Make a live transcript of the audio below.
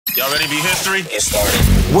Y'all ready to be history? Get started.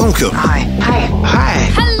 Welcome. Hi.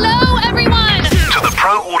 Hello, everyone. To the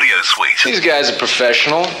Pro Audio Suite. These guys are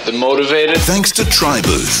professional. They're motivated. Thanks to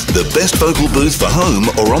TriBooth, the best vocal booth for home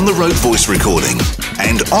or on-the-road voice recording.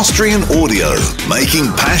 And Austrian Audio,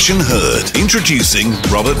 making passion heard. Introducing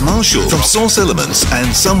Robert Marshall from Source Elements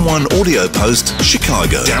and Someone Audio Post,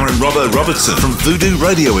 Chicago. Darren Robbo Robertson from Voodoo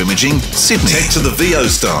Radio Imaging, Sydney. Tech to the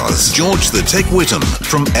VO Stars, George the Tech Whittam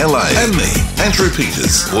from LA. And me, Andrew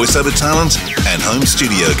Peters, voiceover talent and home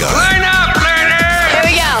studio guy. Line up, ladies! Here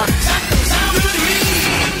we go.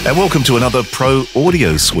 And welcome to another Pro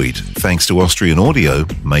Audio Suite, thanks to Austrian Audio,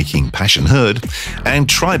 making passion heard, and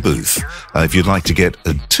TriBooth. If you'd like to get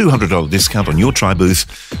a $200 discount on your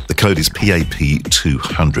TriBooth, the code is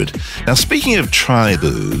PAP200. Now, speaking of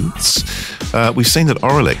TriBooths, we've seen that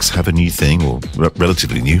Auralex have a new thing, or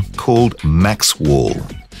relatively new, called Max Wall.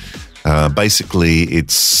 Basically,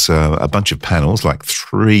 it's a bunch of panels, like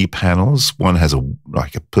 3 panels. One has a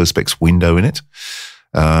Perspex window in it.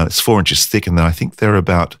 It's 4 inches thick, and then I think they're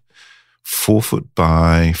about 4 foot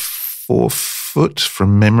by 4 foot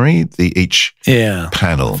from memory, each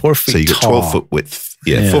panel. 4 feet so you got 12 foot width.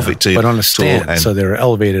 Yeah, 4 feet tall. But on a stand, and, so they're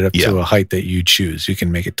elevated up to a height that you choose. You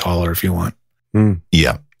can make it taller if you want.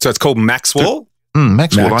 Yeah. So it's called Maxwell?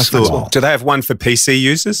 Maxwell, I thought. Maxwell. Do they have one for PC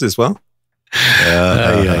users as well?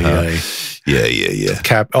 Yeah.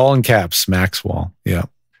 All in caps, Maxwell. Yeah.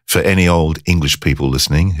 For any old English people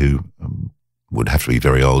listening who would have to be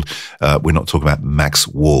very old, we're not talking about Max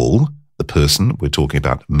Wall, the person. We're talking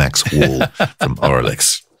about Max Wall from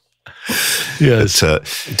Auralex. Yes. But,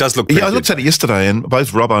 It does look pretty I looked at it yesterday, and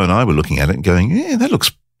both Robbo and I were looking at it and going, yeah, that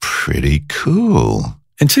looks pretty cool.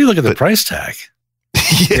 Until you look at the price tag.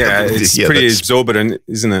 Yeah, it's pretty exorbitant,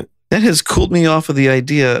 isn't it? That has cooled me off of the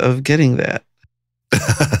idea of getting that.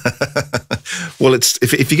 Well, it's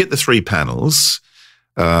if you get the 3 panels,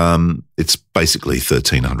 it's basically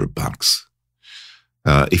 $1,300.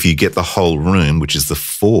 If you get the whole room, which is the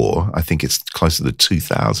 4, I think it's closer to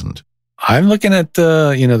 2,000. I'm looking at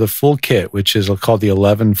the full kit, which is called the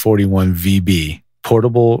 1141 VB,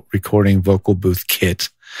 Portable Recording Vocal Booth Kit,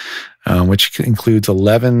 which includes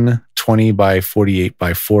 11 20 by 48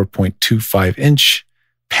 by 4.25 inch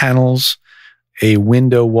panels, a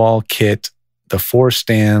window wall kit, the 4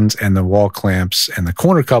 stands and the wall clamps and the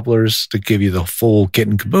corner couplers to give you the full kit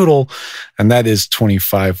and caboodle. And that is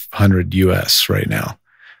 $2,500 US right now.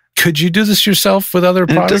 Could you do this yourself with other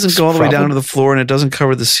products? It doesn't go all the way down to the floor, and it doesn't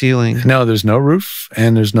cover the ceiling. No, there's no roof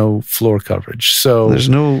and there's no floor coverage. So there's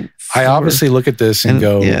no floor. I obviously look at this and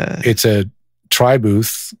go, it's a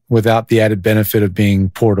TriBooth without the added benefit of being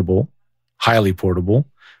portable, highly portable,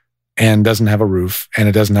 and doesn't have a roof, and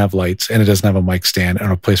it doesn't have lights, and it doesn't have a mic stand and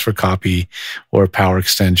a place for copy or a power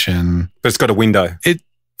extension. But it's got a window.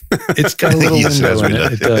 It's got a little window in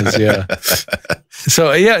it. It does, yeah.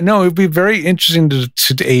 So, it would be very interesting to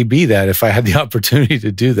A/B that if I had the opportunity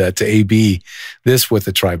to do that, to A/B this with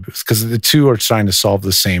the TriBooth, because the two are trying to solve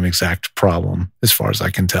the same exact problem, as far as I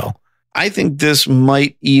can tell. I think this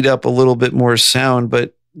might eat up a little bit more sound,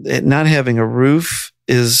 but not having a roof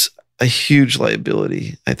is a huge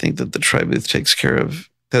liability. I think that the TriBooth takes care of.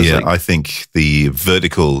 Yeah, I think the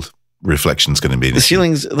vertical reflection is going to be the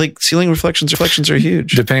ceilings. Like ceiling reflections are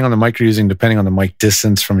huge. Depending on the mic you're using, depending on the mic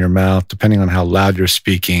distance from your mouth, depending on how loud you're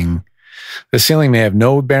speaking, the ceiling may have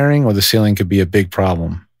no bearing, or the ceiling could be a big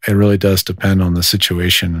problem. It really does depend on the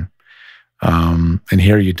situation. And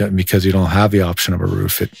here you don't, because you don't have the option of a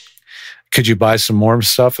roof. Could you buy some more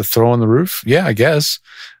stuff to throw on the roof? Yeah, I guess.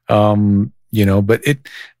 But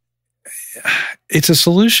it's a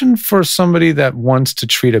solution for somebody that wants to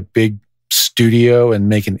treat a big studio and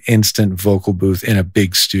make an instant vocal booth in a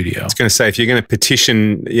big studio. I was going to say, if you're going to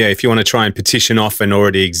petition, if you want to try and petition off an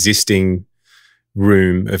already existing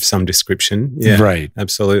room of some description, right,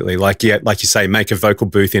 absolutely. Like you say, make a vocal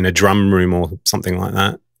booth in a drum room or something like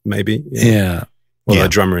that, maybe. Yeah. Well, the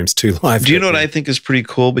drum room's too live. Do you know what I think is pretty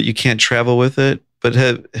cool, but you can't travel with it? But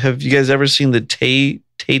have you guys ever seen the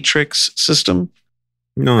Tatrix system?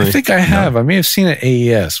 No. I think I have. I may have seen it at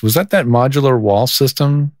AES. Was that modular wall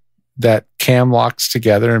system that cam locks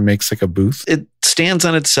together and makes like a booth? It stands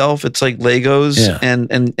on itself. It's like Legos,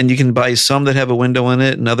 and you can buy some that have a window in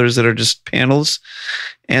it and others that are just panels,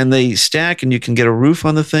 and they stack, and you can get a roof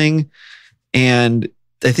on the thing. And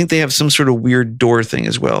I think they have some sort of weird door thing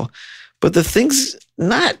as well. But the thing's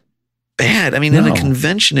not bad. I mean, in a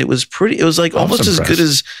convention, it was like almost as good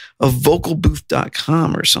as a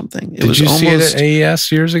vocalbooth.com or something. Did you see it at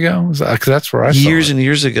AES years ago? Because that's where I saw it. Years and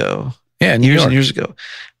years ago. Yeah, years and years ago.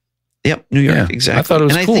 Yep, New York, exactly. I thought it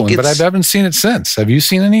was cool, but I haven't seen it since. Have you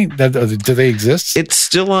seen any? Do they exist? It's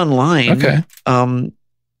still online. Okay.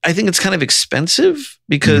 I think it's kind of expensive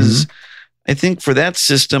because I think for that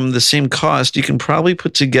system, the same cost, you can probably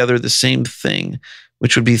put together the same thing,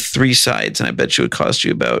 which would be 3 sides. And I bet you it would cost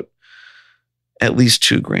you about at least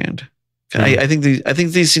 $2,000. I think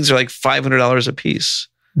these things are like $500 a piece.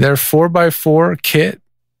 Their 4x4 kit,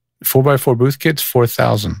 4x4 booth kit's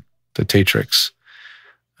 $4,000. The Tatrix.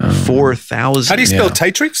 4,000. How do you spell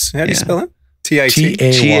Tatrix? How do you spell it?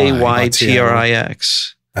 T-A-Y-T-R-I-X.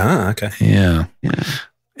 Ah, okay. Yeah.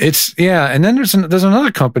 It's and then there's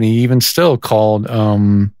another company even still called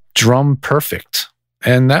Drum Perfect,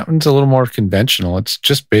 and that one's a little more conventional. It's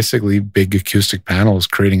just basically big acoustic panels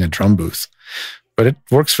creating a drum booth, but it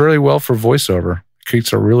works really well for voiceover. It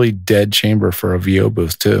creates a really dead chamber for a VO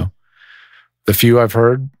booth too. The few I've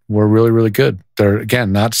heard were really, really good. They're,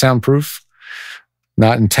 again, not soundproof,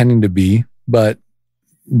 not intending to be, but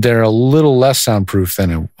they're a little less soundproof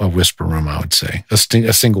than a whisper room, I would say, a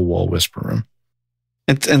single wall whisper room.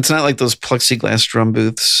 It's not like those plexiglass drum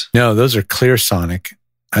booths. No, those are clear sonic,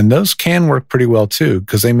 and those can work pretty well too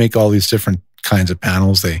because they make all these different kinds of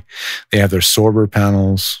panels. They have their Sorber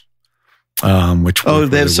panels, which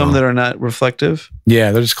they have some that are not reflective.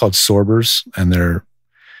 Yeah, they're just called Sorbers, and they're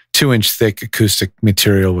 2-inch thick acoustic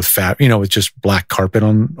material with with just black carpet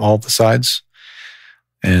on all the sides.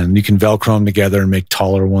 And you can Velcro them together and make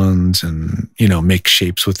taller ones and, make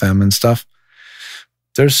shapes with them and stuff.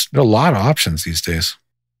 There's a lot of options these days.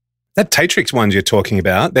 That Tatrix ones you're talking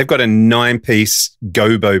about, they've got a 9-piece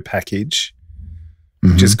Gobo package,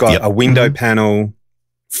 which has got a window panel,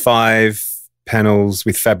 5 panels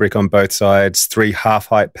with fabric on both sides, 3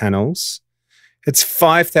 half-height panels. It's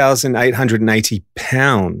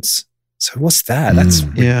 £5,880. So what's that? That's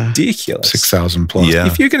ridiculous. 6,000 plus. Yeah.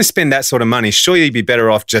 If you're going to spend that sort of money, surely you'd be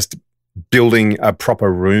better off just building a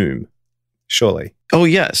proper room. Surely. Oh,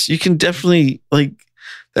 yes. You can definitely,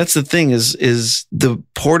 that's the thing is the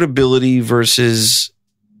portability versus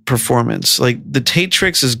performance. Like the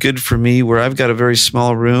Tatrix is good for me where I've got a very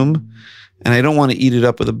small room and I don't want to eat it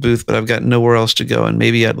up with a booth, but I've got nowhere else to go. And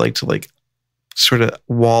maybe I'd like to sort of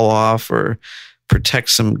wall off or protect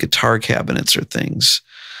some guitar cabinets or things.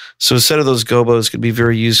 So a set of those gobos could be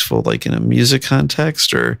very useful, in a music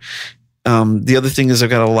context. Or the other thing is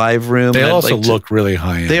I've got a live room. They also look really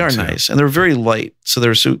high-end. They are nice, and they're very light, so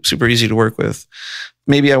they're super easy to work with.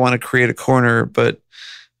 Maybe I want to create a corner, but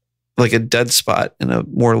like a dead spot in a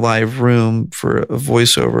more live room for a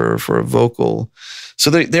voiceover or for a vocal.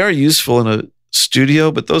 So they are useful in a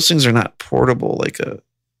studio, but those things are not portable like a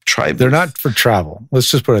tri-booth. They're not for travel. Let's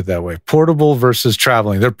just put it that way. Portable versus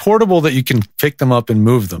traveling. They're portable that you can pick them up and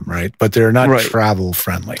move them, right? But they're not travel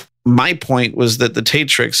friendly. My point was that the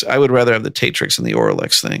Tatrix, I would rather have the Tatrix than the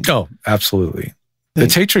Auralex thing. Oh, absolutely. The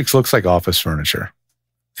Tatrix looks like office furniture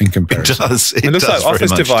in comparison. It does. It looks like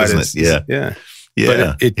office dividers. Yeah.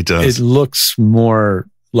 But it does. It looks more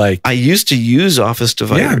like... I used to use office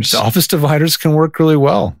dividers. Yeah, office dividers can work really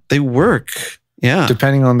well. They work. Yeah.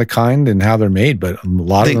 Depending on the kind and how they're made, but a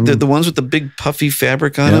lot of them... The ones with the big puffy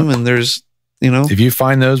fabric on them, and there's, If you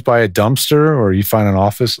find those by a dumpster or you find an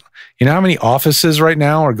office... You know how many offices right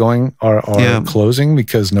now are closing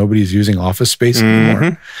because nobody's using office space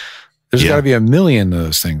anymore? There's got to be a million of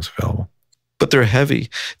those things available. But they're heavy.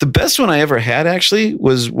 The best one I ever had, actually,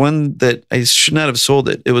 was one that I should not have sold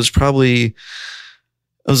it. It was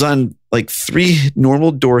on 3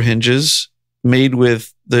 normal door hinges made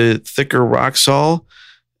with the thicker rock salt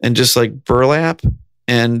and just burlap.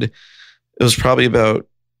 And it was probably about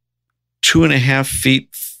 2.5 feet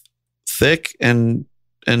thick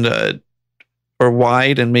or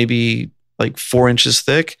wide and maybe 4 inches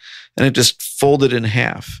thick. And it just folded in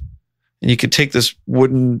half. And you could take this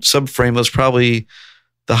wooden subframe,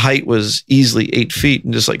 the height was easily 8 feet,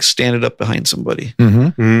 and just stand it up behind somebody.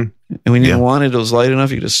 And when you didn't want it, it was light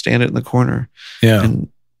enough, you could just stand it in the corner. Yeah.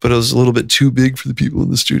 But it was a little bit too big for the people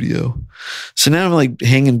in the studio. So now I'm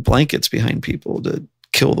hanging blankets behind people to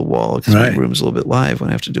kill the wall because my room's a little bit live when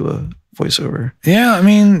I have to do a voiceover. Yeah, I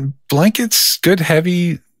mean, blankets, good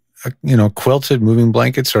heavy, quilted moving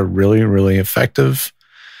blankets are really, really effective.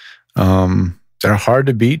 They're hard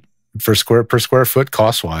to beat per square foot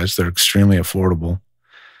cost wise. They're extremely affordable.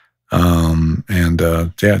 They're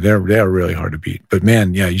really hard to beat. But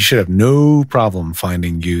man, you should have no problem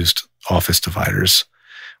finding used office dividers,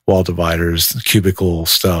 wall dividers, cubicle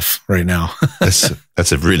stuff right now.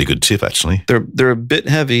 That's a really good tip, actually. They're a bit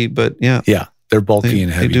heavy, but yeah, they're bulky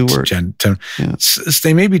and heavy. They do work.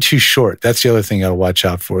 They may be too short. That's the other thing you got to watch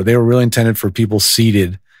out for. They were really intended for people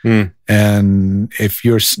seated. And if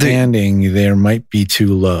you're standing, they might be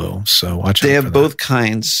too low. So watch out. They have both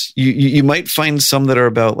kinds. You might find some that are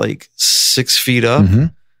about 6 feet up,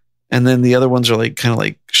 And then the other ones are like kind of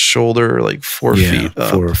like shoulder, like 4 feet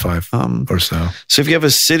up. 4 or 5 or so. So if you have a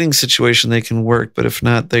sitting situation, they can work, but if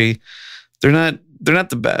not, they're not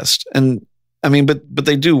the best. And I mean, but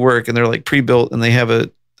they do work, and they're like pre-built, and they have a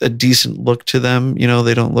decent look to them. You know,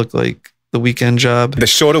 they don't look like the weekend job. The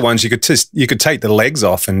shorter ones, you could take the legs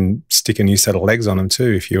off and stick a new set of legs on them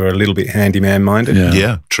too, if you were a little bit handyman minded.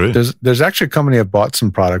 Yeah, true. There's actually a company I bought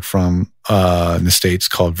some product from in the States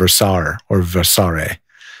called Versare or Versare,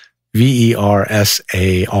 Versare,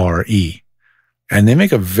 and they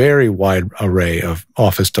make a very wide array of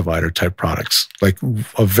office divider type products, like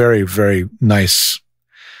a very, very nice,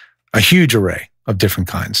 a huge array of different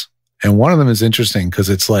kinds. And one of them is interesting because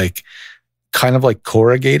it's like kind of like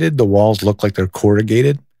corrugated. The walls look like they're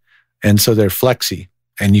corrugated. And so they're flexy,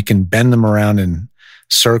 and you can bend them around in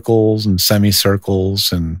circles and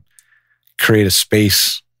semicircles and create a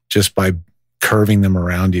space just by curving them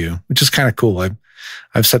around you, which is kind of cool.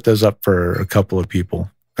 I've set those up for a couple of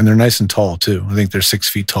people, and they're nice and tall too. I think they're 6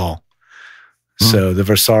 feet tall. So the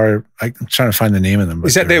Versare, I'm trying to find the name of them.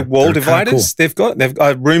 Is that their wall dividers? Cool. They've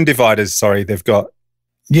got room dividers. Sorry, they've got.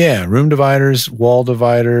 Yeah, room dividers, wall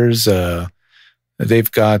dividers.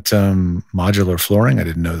 They've got modular flooring. I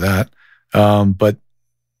didn't know that. But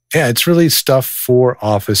yeah, it's really stuff for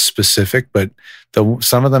office specific, but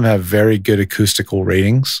some of them have very good acoustical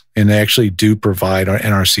ratings, and they actually do provide our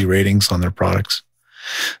NRC ratings on their products.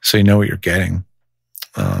 So you know what you're getting.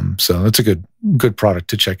 So that's a good product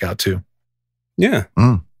to check out too. Yeah.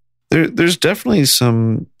 There's definitely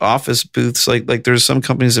some office booths. Like there's some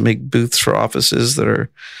companies that make booths for offices that are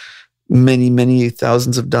many, many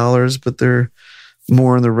thousands of dollars, but they're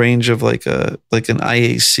more in the range of like an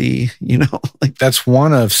IAC, you know? Like that's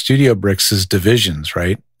one of Studio Bricks' divisions,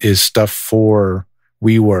 right? Is stuff for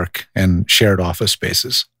WeWork and shared office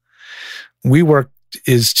spaces. WeWork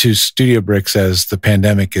is to Studio Bricks as the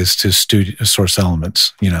pandemic is to Source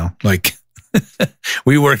Elements, you know, like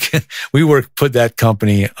WeWork put that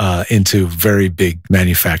company into very big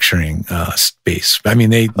manufacturing space. I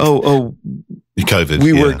mean, COVID.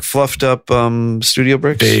 WeWork fluffed up Studio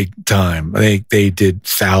Bricks big time. They did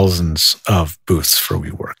thousands of booths for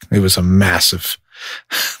WeWork. It was a massive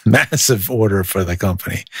order for the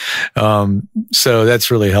company. So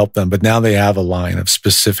that's really helped them. But now they have a line of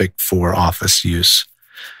specific for office use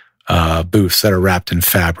booths that are wrapped in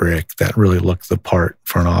fabric that really look the part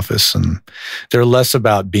for an office. And they're less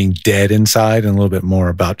about being dead inside and a little bit more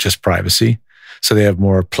about just privacy. So they have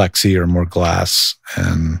more plexi or more glass,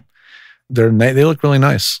 and they look really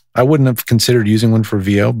nice. I wouldn't have considered using one for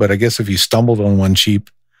VO, but I guess if you stumbled on one cheap,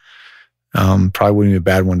 probably wouldn't be a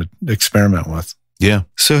bad one to experiment with. Yeah.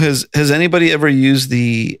 So has anybody ever used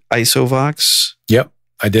the Isovox? Yep.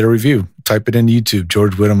 I did a review. Type it into YouTube,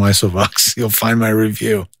 George Whittam Isovox. You'll find my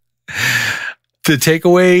review. The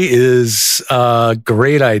takeaway is a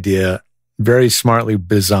great idea, very smartly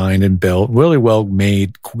designed and built, really well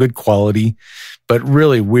made, good quality, but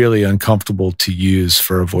really, really uncomfortable to use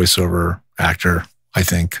for a voiceover actor, I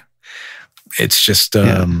think. It's just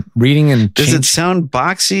reading and... Does it sound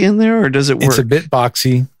boxy in there, or does it work? It's a bit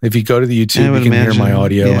boxy. If you go to the YouTube, you can hear my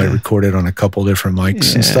audio. Yeah. I recorded on a couple different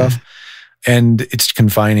mics and stuff. And it's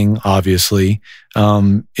confining, obviously.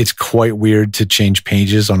 It's quite weird to change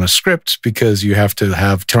pages on a script because you have to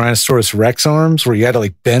have Tyrannosaurus Rex arms where you got to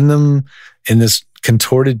like bend them in this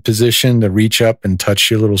contorted position to reach up and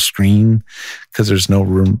touch your little screen because there's no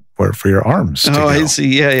room for your arms to go. I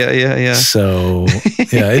see. Yeah. So,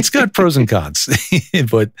 yeah, it's got pros and cons,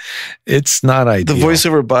 but it's not ideal. The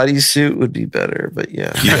voiceover bodysuit would be better, but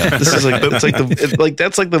yeah. This is like that's like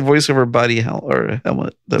the voiceover body helmet.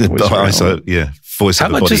 Voiceover How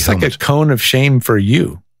about just like a cone of shame for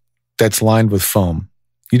you that's lined with foam?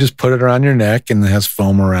 You just put it around your neck and it has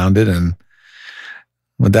foam around it, and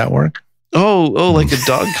would that work? Oh, like a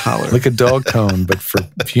dog collar. Like a dog cone, but for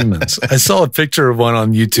humans. I saw a picture of one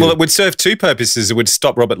on YouTube. Well, it would serve two purposes. It would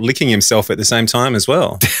stop Robert licking himself at the same time as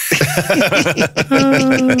well. I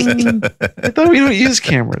thought we don't use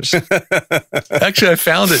cameras. Actually, I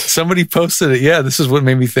found it. Somebody posted it. Yeah, this is what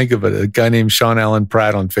made me think of it. A guy named Sean Allen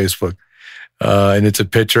Pratt on Facebook. And it's a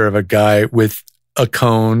picture of a guy with a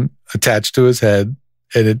cone attached to his head.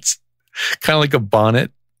 And it's kind of like a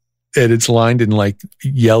bonnet. And it's lined in like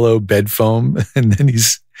yellow bed foam, and then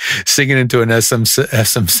he's singing into an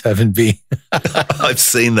SM7B. I've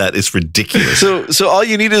seen that. It's ridiculous. So all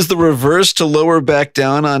you need is the reverse to lower back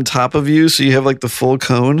down on top of you, so you have like the full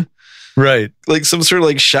cone, right? Like some sort of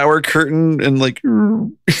like shower curtain, and like.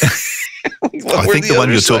 I think the one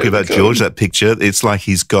you're talking about, George, that picture, it's like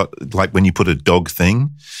he's got like when you put a dog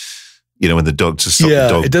thing. You know, when the dog just the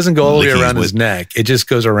dog. It doesn't go all the way around his neck. It just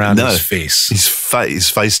goes around his face. His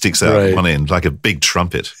face sticks out at one end like a big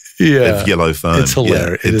trumpet of yellow foam. It's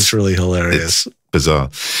hilarious. It is really hilarious. It's bizarre.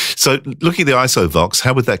 So looking at the ISOVox,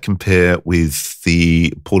 how would that compare with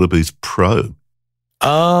the Portabooth Pro?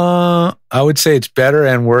 I would say it's better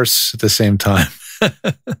and worse at the same time.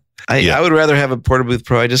 I would rather have a Portabooth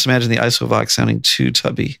Pro. I just imagine the ISOVox sounding too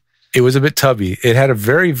tubby. It was a bit tubby. It had a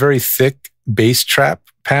very, very thick bass trap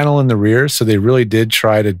panel in the rear, so they really did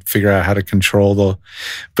try to figure out how to control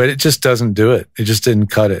but it just doesn't do it. It just didn't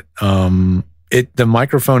cut it. The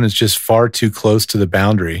microphone is just far too close to the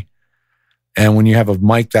boundary. And when you have a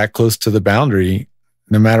mic that close to the boundary,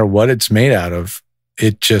 no matter what it's made out of,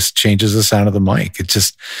 it just changes the sound of the mic. It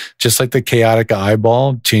just like the Chaotica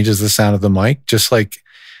eyeball changes the sound of the mic, just like,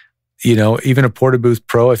 you know, even a Portabooth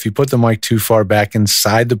Pro, if you put the mic too far back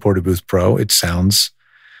inside the Portabooth Pro, it sounds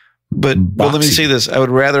But let me say this. I would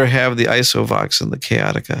rather have the ISOVox than the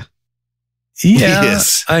Chaotica. Yeah.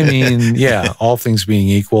 Yes. I mean, all things being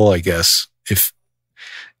equal, I guess, if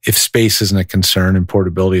space isn't a concern and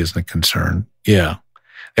portability isn't a concern, the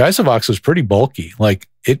ISOVox was pretty bulky. Like,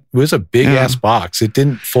 it was a big-ass box. It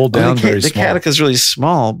didn't fold down very small. The Chaotica is really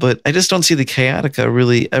small, but I just don't see the Chaotica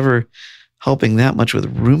really ever helping that much with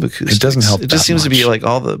room acoustics. It doesn't help. It just seems to be like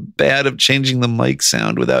all the bad of changing the mic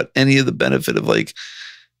sound without any of the benefit of like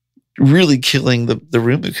really killing the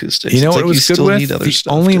room acoustics. You know what it was good with? The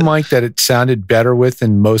only mic that it sounded better with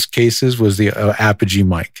in most cases was the Apogee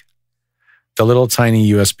mic, the little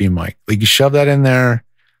tiny USB mic. Like, you shove that in there,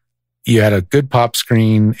 you had a good pop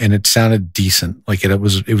screen, and it sounded decent. Like, it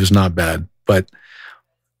was not bad. But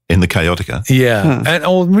in the Chaotica,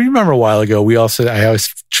 and remember a while ago I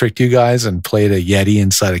always tricked you guys and played a Yeti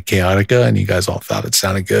inside a Chaotica, and you guys all thought it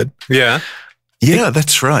sounded good. Yeah,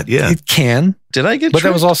 that's right. Yeah, it can. Did I get? But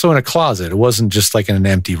that was also in a closet. It wasn't just like in an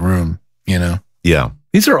empty room. You know. Yeah.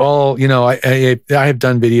 These are all. You know, I have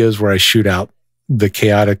done videos where I shoot out the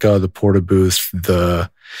Chaotica, the Portabooth,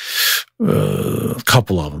 a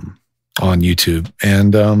couple of them on YouTube,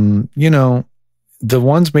 and you know, the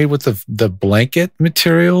ones made with the blanket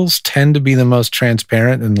materials tend to be the most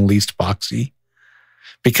transparent and the least boxy,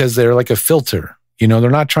 because they're like a filter. You know, they're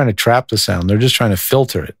not trying to trap the sound; they're just trying to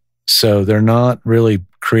filter it. So they're not really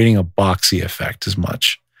creating a boxy effect as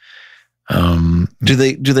much. Do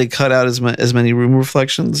they cut out as many room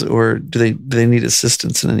reflections, or do they need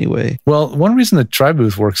assistance in any way? Well, one reason the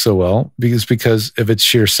TriBooth works so well is because of its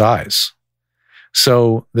sheer size.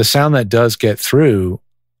 So the sound that does get through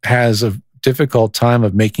has a difficult time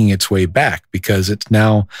of making its way back, because it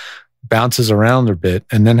now bounces around a bit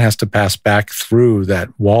and then has to pass back through that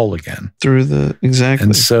wall again. Exactly.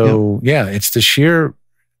 And so, it's the sheer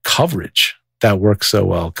coverage that works so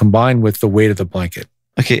well, combined with the weight of the blanket.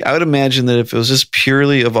 Okay, I would imagine that if it was just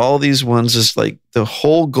purely of all these ones, just like the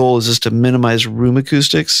whole goal is just to minimize room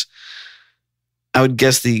acoustics, I would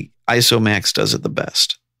guess the ISOMax does it the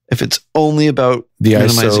best. If it's only about the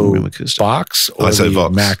minimizing room acoustics. Box or the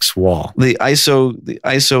Max wall? The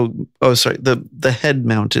head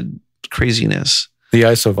mounted craziness. The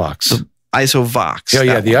ISOVox. The ISOVox.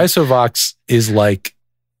 The ISOVox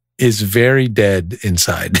is very dead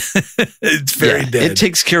inside. It's very dead. It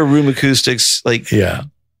takes care of room acoustics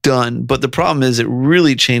done. But the problem is it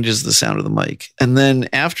really changes the sound of the mic. And then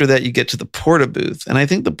after that, you get to the Portabooth. And I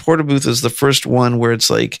think the Portabooth is the first one where it's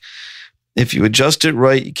like, if you adjust it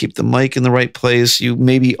right, you keep the mic in the right place, you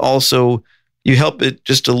maybe also, you help it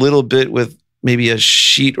just a little bit with maybe a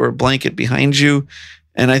sheet or a blanket behind you.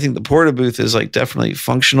 And I think the Portabooth is like definitely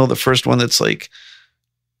functional. The first one that's like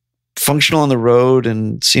functional on the road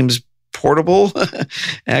and seems portable.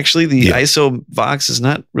 Actually, the ISOVox is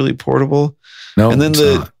not really portable. No, and then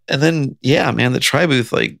the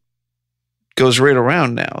TriBooth like goes right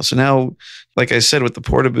around now. So now, like I said, with the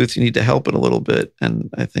Portabooth, you need to help it a little bit, and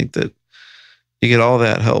I think that you get all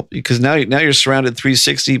that help because now you're surrounded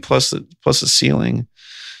 360 plus the ceiling.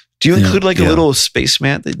 Do you include a little space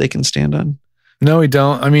mat that they can stand on? No, we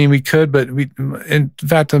don't. I mean, we could, but in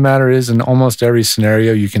fact of the matter is, in almost every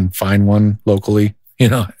scenario, you can find one locally,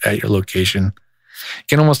 at your location. You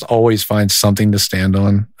can almost always find something to stand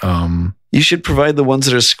on. You should provide the ones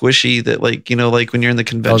that are squishy that like when you're in the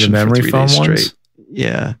convention the memory for 3 days foam straight. Ones?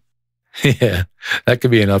 Yeah. Yeah. That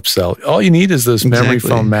could be an upsell. All you need is those memory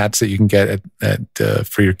foam mats that you can get at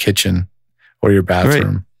for your kitchen or your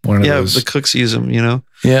bathroom. Right. One of those. The cooks use them,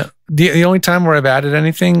 Yeah. The only time where I've added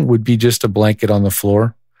anything would be just a blanket on the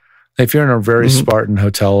floor. If you're in a very Spartan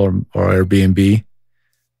hotel or Airbnb,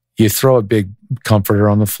 you throw a big comforter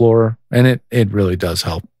on the floor and it really does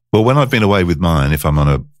help. Well, when I've been away with mine, if I'm on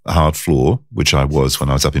a hard floor, which I was when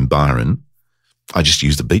I was up in Byron, I just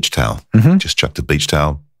used a beach towel. Just chucked a beach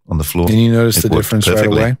towel on the floor. And you noticed the difference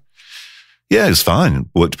perfectly. Right away? Yeah, it was fine. It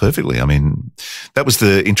worked perfectly. I mean, that was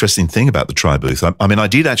the interesting thing about the tri-booth. I mean, I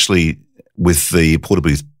did actually, with the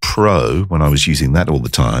Portabooth Pro, when I was using that all the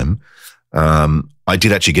time, I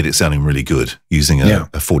did actually get it sounding really good using a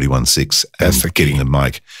 41.6 and getting the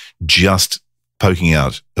mic just poking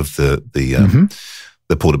out of the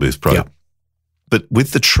Portabooth Pro. Yeah. But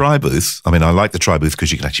with the tri-booth, I mean, I like the tri-booth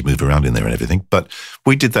because you can actually move around in there and everything. But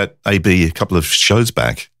we did that A/B a couple of shows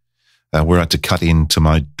back where I had to cut into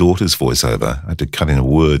my daughter's voiceover. I had to cut in a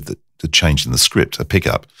word that changed in the script, a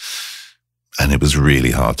pickup. And it was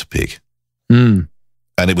really hard to pick. And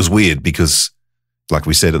it was weird because, like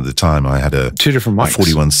we said at the time, I had two different mics,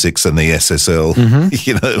 41.6 and the SSL,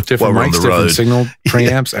 different while we're mics, on the different road. Signal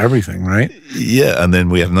preamps, everything, right? Yeah. And then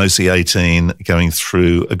we had an OC18 going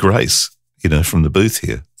through a Grace, from the booth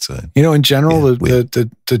here. So, in general,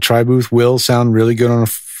 the tri-booth will sound really good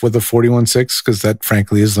with a 41.6 because that,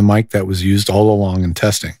 frankly, is the mic that was used all along in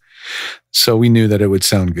testing. So we knew that it would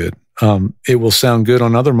sound good. It will sound good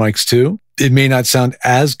on other mics too. It may not sound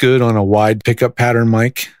as good on a wide pickup pattern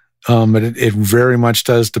mic, but it very much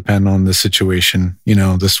does depend on the situation.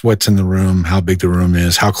 What's in the room, how big the room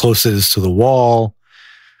is, how close it is to the wall.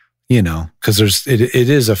 Because it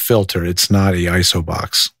is a filter. It's not a ISO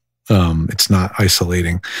box. It's not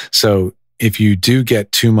isolating. So if you do get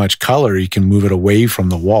too much color, you can move it away from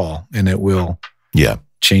the wall and it will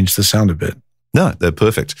change the sound a bit. No, they're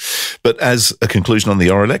perfect. But as a conclusion on the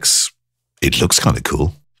Auralex, it looks kind of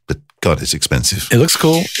cool, but God, it's expensive. It looks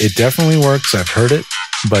cool. It definitely works. I've heard it.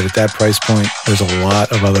 But at that price point, there's a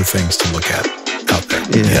lot of other things to look at out there.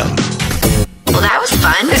 Yeah. Well, that was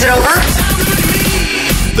fun. Is it over?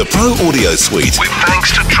 The Pro Audio Suite, with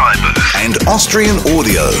thanks to tri-booth and Austrian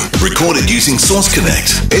Audio, recorded using Source Connect,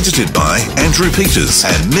 edited by Andrew Peters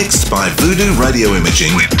and mixed by Voodoo Radio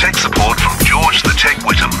Imaging with tech support from George the Tech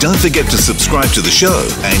Whittam. Don't forget to subscribe to the show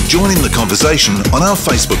and join in the conversation on our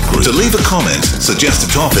Facebook group. To leave a comment, suggest a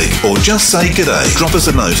topic, or just say g'day, drop us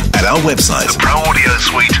a note at our website,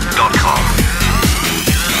 theproaudiosuite.com.